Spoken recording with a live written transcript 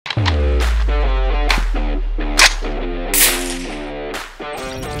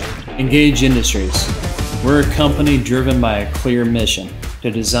Engage Industries. We're a company driven by a clear mission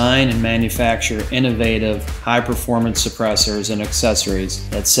to design and manufacture innovative, high-performance suppressors and accessories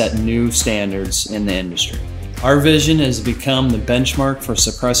that set new standards in the industry. Our vision has become the benchmark for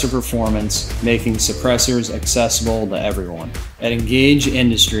suppressor performance, making suppressors accessible to everyone. At Engage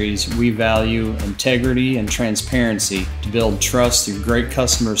Industries, we value integrity and transparency to build trust through great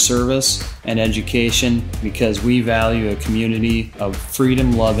customer service and education, because we value a community of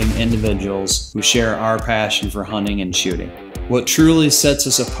freedom-loving individuals who share our passion for hunting and shooting. What truly sets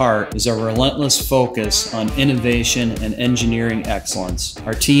us apart is our relentless focus on innovation and engineering excellence.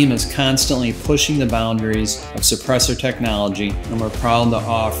 Our team is constantly pushing the boundaries of suppressor technology, and we're proud to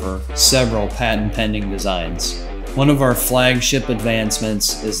offer several patent-pending designs. One of our flagship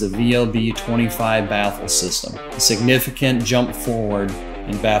advancements is the VLB-25 baffle system, a significant jump forward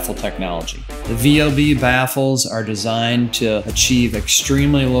in baffle technology. The VLB baffles are designed to achieve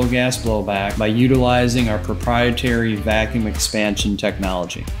extremely low gas blowback by utilizing our proprietary vacuum expansion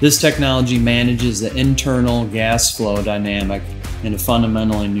technology. This technology manages the internal gas flow dynamic in a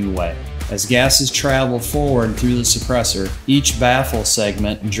fundamentally new way. As gases travel forward through the suppressor, each baffle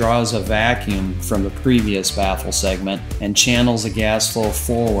segment draws a vacuum from the previous baffle segment and channels the gas flow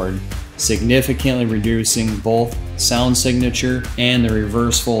forward, significantly reducing both sound signature and the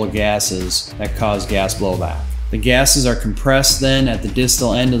reverse flow of gases that cause gas blowback. The gases are compressed then at the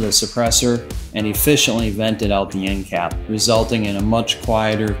distal end of the suppressor and efficiently vented out the end cap, resulting in a much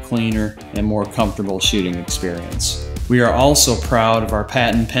quieter, cleaner, and more comfortable shooting experience. We are also proud of our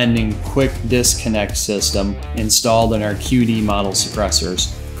patent-pending quick disconnect system installed in our QD model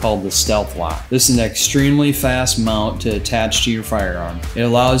suppressors, called the Stealth Lock. This is an extremely fast mount to attach to your firearm. It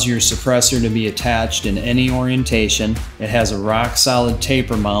allows your suppressor to be attached in any orientation. It has a rock-solid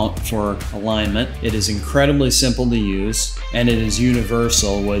taper mount for alignment. It is incredibly simple to use, and it is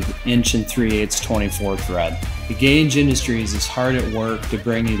universal with 1 3/8" 24 thread. Engage Industries is hard at work to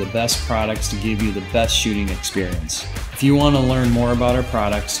bring you the best products to give you the best shooting experience. If you want to learn more about our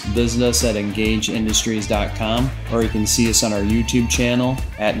products, visit us at engageindustries.com, or you can see us on our YouTube channel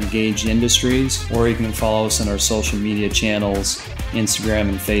at Engage Industries, or you can follow us on our social media channels, Instagram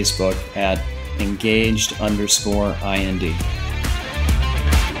and Facebook at engaged_ind.